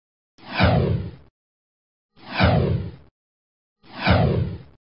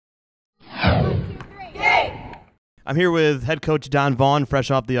I'm here with head coach Don Vaughn,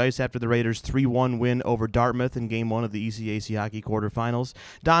 fresh off the ice after the Raiders' 3-1 win over Dartmouth in Game 1 of the ECAC hockey quarterfinals.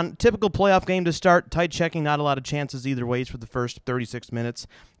 Don, typical playoff game to start, tight checking, not a lot of chances either ways for the first 36 minutes.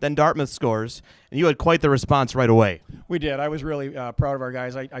 Then Dartmouth scores, and you had quite the response right away. We did. I was really proud of our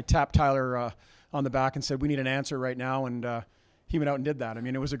guys. I tapped Tyler on the back and said, we need an answer right now, and he went out and did that. I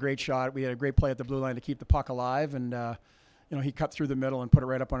mean, it was a great shot. We had a great play at the blue line to keep the puck alive, and he cut through the middle and put it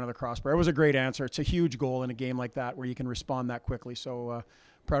right up under the crossbar. It was a great answer. It's a huge goal in a game like that where you can respond that quickly. So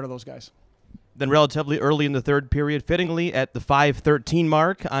proud of those guys. Then relatively early in the third period, fittingly at the 5:13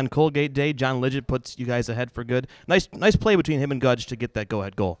 mark on Colgate Day, John Lidgett puts you guys ahead for good. Nice play between him and Gudge to get that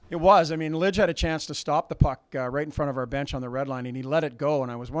go-ahead goal. It was. I mean, Lidge had a chance to stop the puck right in front of our bench on the red line, and he let it go,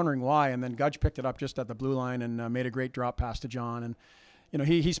 and I was wondering why. And then Gudge picked it up just at the blue line and made a great drop pass to John. And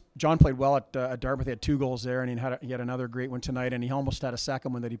John played well at Dartmouth. He had 2 goals there, and he had another great one tonight, and he almost had a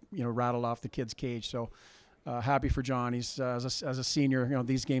second one that he rattled off the kid's cage. So happy for John. He's as a senior,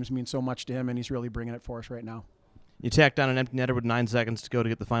 these games mean so much to him, and he's really bringing it for us right now. You tacked on an empty netter with 9 seconds to go to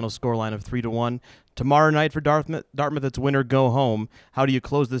get the final scoreline of 3-1. Tomorrow night for Dartmouth, it's win or go home. How do you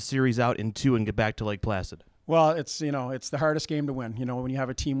close this series out in 2 and get back to Lake Placid? Well, it's the hardest game to win, when you have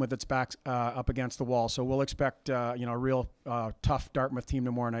a team with its back up against the wall. So we'll expect a real tough Dartmouth team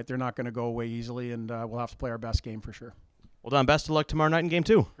tomorrow night. They're not going to go away easily, and we'll have to play our best game for sure. Well done. Best of luck tomorrow night in Game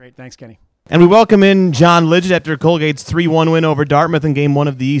 2. Great. Thanks, Kenny. And we welcome in John Lidgett after Colgate's 3-1 win over Dartmouth in Game 1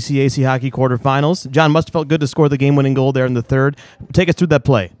 of the ECAC hockey quarterfinals. John, must have felt good to score the game-winning goal there in the third. Take us through that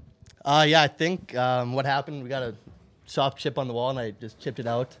play. Yeah, I think what happened, we got a soft chip on the wall, and I just chipped it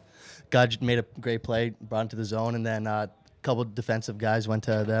out. Gudge made a great play, brought it to the zone, and then a couple defensive guys went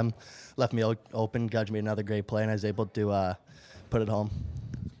to them, left me open. Gudge made another great play, and I was able to put it home.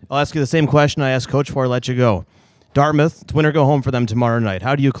 I'll ask you the same question I asked Coach before I let you go. Dartmouth, it's win or go home for them tomorrow night.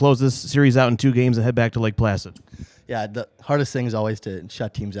 How do you close this series out in 2 games and head back to Lake Placid? Yeah, the hardest thing is always to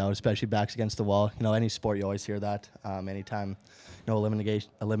shut teams out, especially backs against the wall. Any sport, you always hear that. Anytime,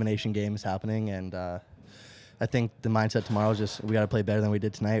 elimination game is happening, and I think the mindset tomorrow is just we got to play better than we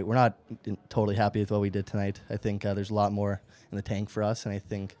did tonight. We're not totally happy with what we did tonight. I think there's a lot more in the tank for us, and I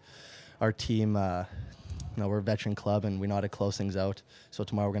think our team, we're a veteran club, and we know how to close things out. So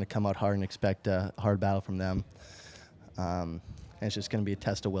tomorrow we're going to come out hard and expect a hard battle from them. And it's just going to be a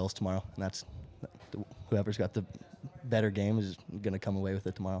test of wills tomorrow, and that's whoever's got the better game is going to come away with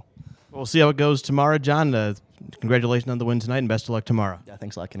it tomorrow. We'll see how it goes tomorrow, John. Congratulations on the win tonight, and best of luck tomorrow. Yeah,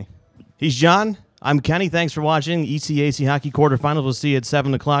 thanks a lot, Kenny. He's John. I'm Kenny. Thanks for watching ECAC Hockey Quarterfinals. We'll see you at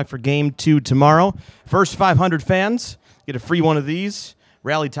 7 o'clock for Game 2 tomorrow. First 500 fans get a free one of these.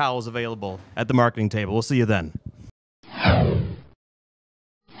 Rally towels available at the marketing table. We'll see you then.